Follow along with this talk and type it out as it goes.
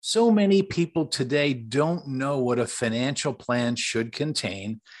So many people today don't know what a financial plan should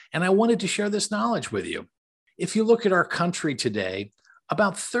contain, and I wanted to share this knowledge with you. If you look at our country today,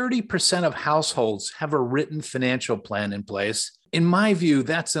 about 30% of households have a written financial plan in place. In my view,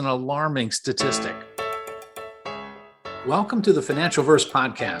 that's an alarming statistic. Welcome to the Financial Verse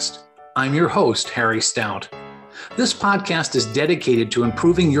podcast. I'm your host, Harry Stout. This podcast is dedicated to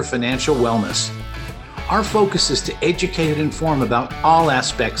improving your financial wellness. Our focus is to educate and inform about all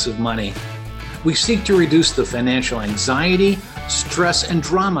aspects of money. We seek to reduce the financial anxiety, stress, and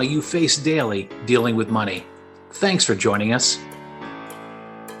drama you face daily dealing with money. Thanks for joining us.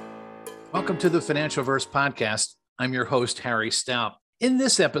 Welcome to the Financial Verse podcast. I'm your host, Harry Stout. In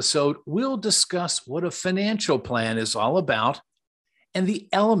this episode, we'll discuss what a financial plan is all about and the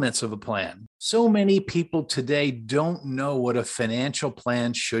elements of a plan. So many people today don't know what a financial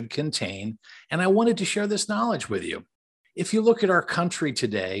plan should contain, and I wanted to share this knowledge with you. If you look at our country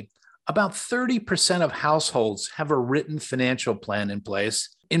today, about 30% of households have a written financial plan in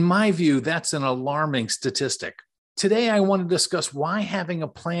place. In my view, that's an alarming statistic. Today, I want to discuss why having a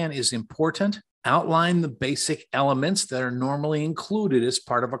plan is important, outline the basic elements that are normally included as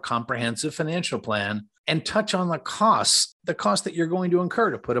part of a comprehensive financial plan, and touch on the cost that you're going to incur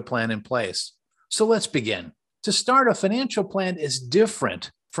to put a plan in place. So let's begin. To start, a financial plan is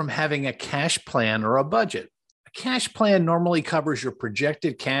different from having a cash plan or a budget. A cash plan normally covers your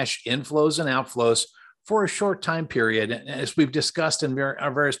projected cash inflows and outflows for a short time period. And as we've discussed in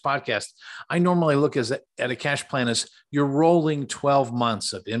our various podcasts, I normally look at a cash plan as your rolling 12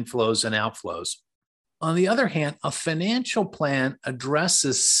 months of inflows and outflows. On the other hand, a financial plan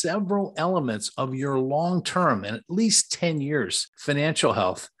addresses several elements of your long-term and at least 10 years financial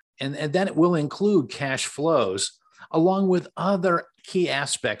health, and then it will include cash flows, along with other key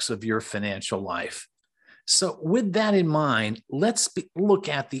aspects of your financial life. So with that in mind, let's look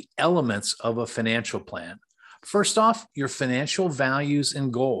at the elements of a financial plan. First off, your financial values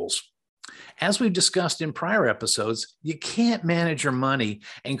and goals. As we've discussed in prior episodes, you can't manage your money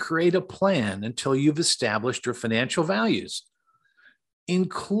and create a plan until you've established your financial values,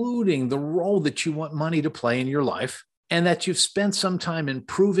 including the role that you want money to play in your life, and that you've spent some time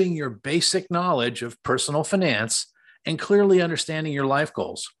improving your basic knowledge of personal finance and clearly understanding your life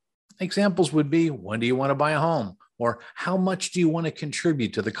goals. Examples would be, when do you want to buy a home? Or how much do you want to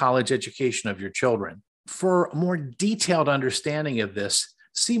contribute to the college education of your children? For a more detailed understanding of this,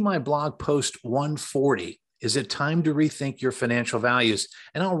 see my blog post 140, Is It Time to Rethink Your Financial Values?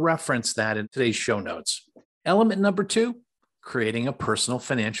 And I'll reference that in today's show notes. Element number 2, creating a personal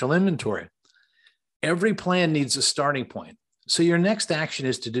financial inventory. Every plan needs a starting point. So your next action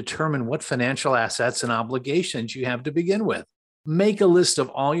is to determine what financial assets and obligations you have to begin with. Make a list of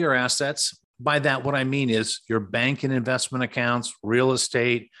all your assets. By that, what I mean is your bank and investment accounts, real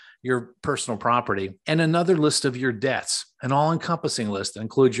estate, your personal property, and another list of your debts, an all-encompassing list that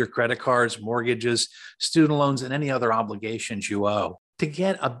includes your credit cards, mortgages, student loans, and any other obligations you owe. To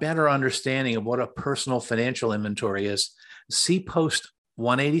get a better understanding of what a personal financial inventory is, see post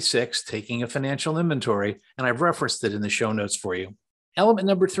 186, Taking a Financial Inventory, and I've referenced it in the show notes for you. Element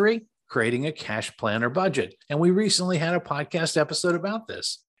number 3, creating a cash plan or budget. And we recently had a podcast episode about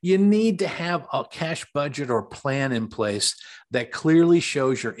this. You need to have a cash budget or plan in place that clearly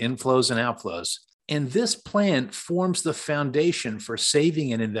shows your inflows and outflows. And this plan forms the foundation for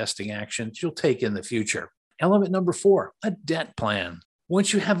saving and investing actions you'll take in the future. Element number 4, a debt plan.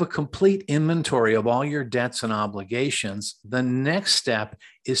 Once you have a complete inventory of all your debts and obligations, the next step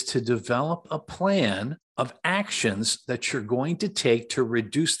is to develop a plan of actions that you're going to take to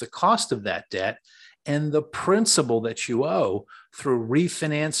reduce the cost of that debt and the principal that you owe through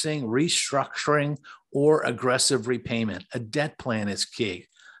refinancing, restructuring, or aggressive repayment. A debt plan is key,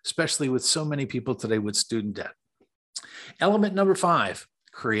 especially with so many people today with student debt. Element number 5,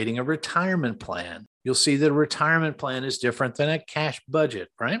 creating a retirement plan. You'll see that a retirement plan is different than a cash budget,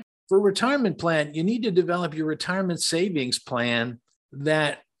 right? For a retirement plan, you need to develop your retirement savings plan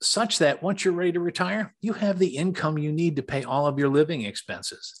such that once you're ready to retire, you have the income you need to pay all of your living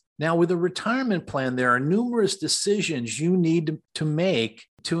expenses. Now, with a retirement plan, there are numerous decisions you need to make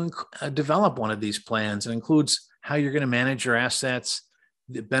to develop one of these plans. It includes how you're going to manage your assets,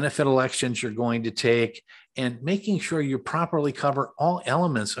 the benefit elections you're going to take, and making sure you properly cover all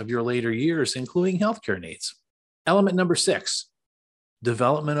elements of your later years, including healthcare needs. Element number 6,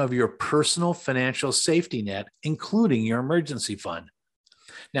 development of your personal financial safety net, including your emergency fund.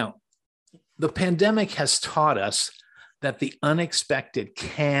 Now, the pandemic has taught us that the unexpected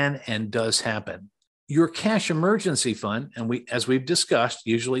can and does happen. Your cash emergency fund, and as we've discussed,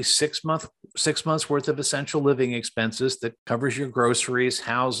 usually 6 months worth of essential living expenses that covers your groceries,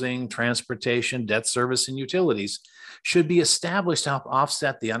 housing, transportation, debt service, and utilities, should be established to help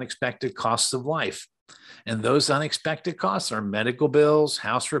offset the unexpected costs of life. And those unexpected costs are medical bills,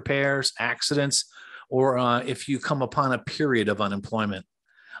 house repairs, accidents, or if you come upon a period of unemployment.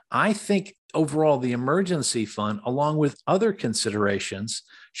 I think overall, the emergency fund, along with other considerations,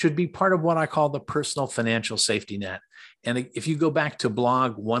 should be part of what I call the personal financial safety net. And if you go back to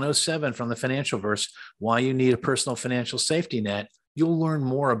blog 107 from the Financial Verse, Why You Need a Personal Financial Safety Net, you'll learn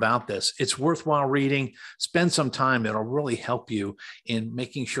more about this. It's worthwhile reading. Spend some time. It'll really help you in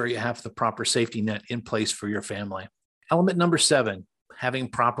making sure you have the proper safety net in place for your family. Element number 7, having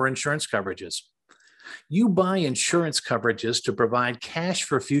proper insurance coverages. You buy insurance coverages to provide cash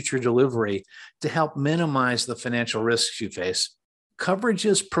for future delivery to help minimize the financial risks you face.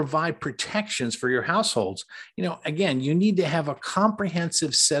 Coverages provide protections for your households. Again, you need to have a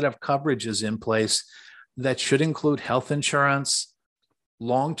comprehensive set of coverages in place that should include health insurance,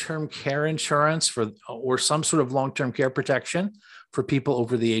 long-term care insurance or some sort of long-term care protection for people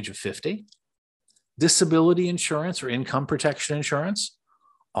over the age of 50, disability insurance or income protection insurance,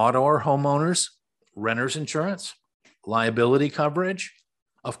 auto or homeowners, renter's insurance, liability coverage,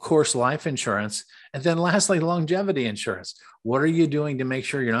 of course, life insurance, and then lastly, longevity insurance. What are you doing to make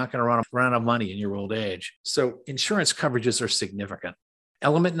sure you're not going to run out of money in your old age? So insurance coverages are significant.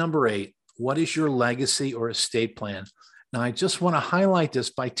 Element number 8, what is your legacy or estate plan? Now, I just want to highlight this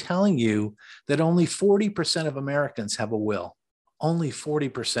by telling you that only 40% of Americans have a will. Only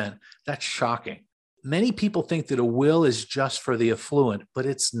 40%. That's shocking. Many people think that a will is just for the affluent, but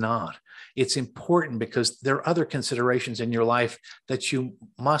it's not. It's important because there are other considerations in your life that you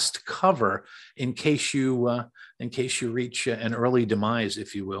must cover in case you reach an early demise,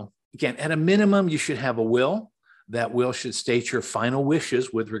 if you will. Again, at a minimum, you should have a will. That will should state your final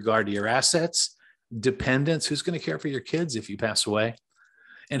wishes with regard to your assets, dependents, who's going to care for your kids if you pass away,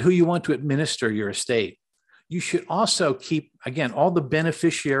 and who you want to administer your estate. You should also keep, again, all the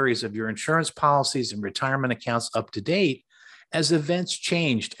beneficiaries of your insurance policies and retirement accounts up to date as events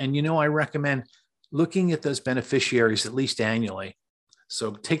changed. And I recommend looking at those beneficiaries at least annually.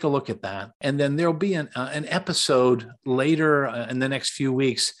 So take a look at that. And then there'll be an episode later in the next few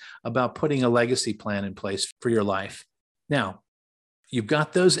weeks about putting a legacy plan in place for your life. Now, you've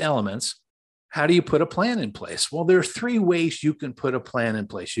got those elements. How do you put a plan in place? Well, there are 3 ways you can put a plan in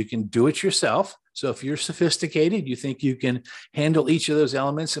place. You can do it yourself. So if you're sophisticated, you think you can handle each of those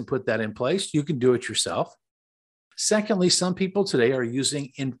elements and put that in place, you can do it yourself. Secondly, some people today are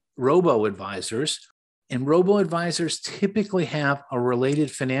using robo-advisors, and robo-advisors typically have a related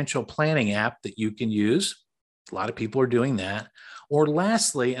financial planning app that you can use. A lot of people are doing that. Or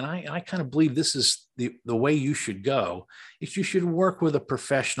lastly, and I kind of believe this is the way you should go, is you should work with a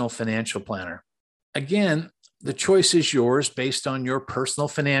professional financial planner. Again, the choice is yours based on your personal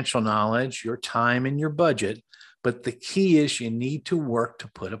financial knowledge, your time, and your budget. But the key is you need to work to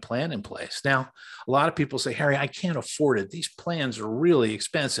put a plan in place. Now, a lot of people say, Harry, I can't afford it. These plans are really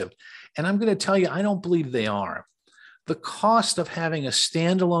expensive. And I'm going to tell you, I don't believe they are. The cost of having a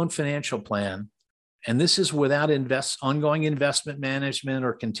standalone financial plan, and this is without ongoing investment management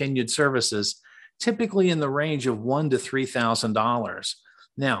or continued services, typically in the range of $1,000 to $3,000.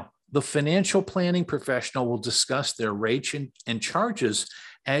 Now, the financial planning professional will discuss their rates and charges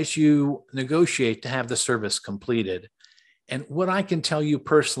as you negotiate to have the service completed. And what I can tell you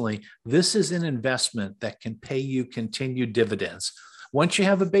personally, this is an investment that can pay you continued dividends. Once you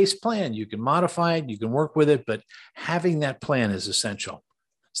have a base plan, you can modify it, you can work with it, but having that plan is essential.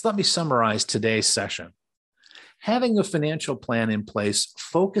 So let me summarize today's session. Having a financial plan in place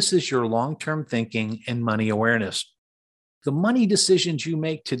focuses your long-term thinking and money awareness. The money decisions you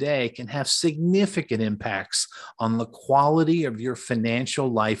make today can have significant impacts on the quality of your financial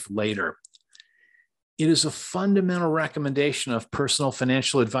life later. It is a fundamental recommendation of personal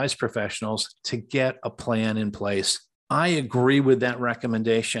financial advice professionals to get a plan in place. I agree with that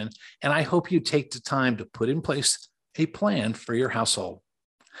recommendation, and I hope you take the time to put in place a plan for your household.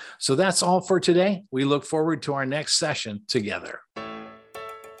 So that's all for today. We look forward to our next session together.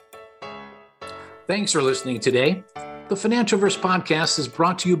 Thanks for listening today. The Financial Verse podcast is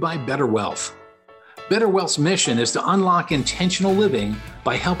brought to you by Better Wealth. Better Wealth's mission is to unlock intentional living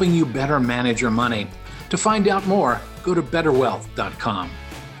by helping you better manage your money. To find out more, go to betterwealth.com.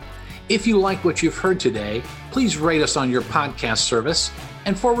 If you like what you've heard today, please rate us on your podcast service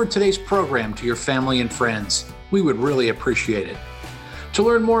and forward today's program to your family and friends. We would really appreciate it. To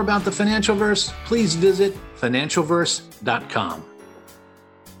learn more about the Financial Verse, please visit financialverse.com.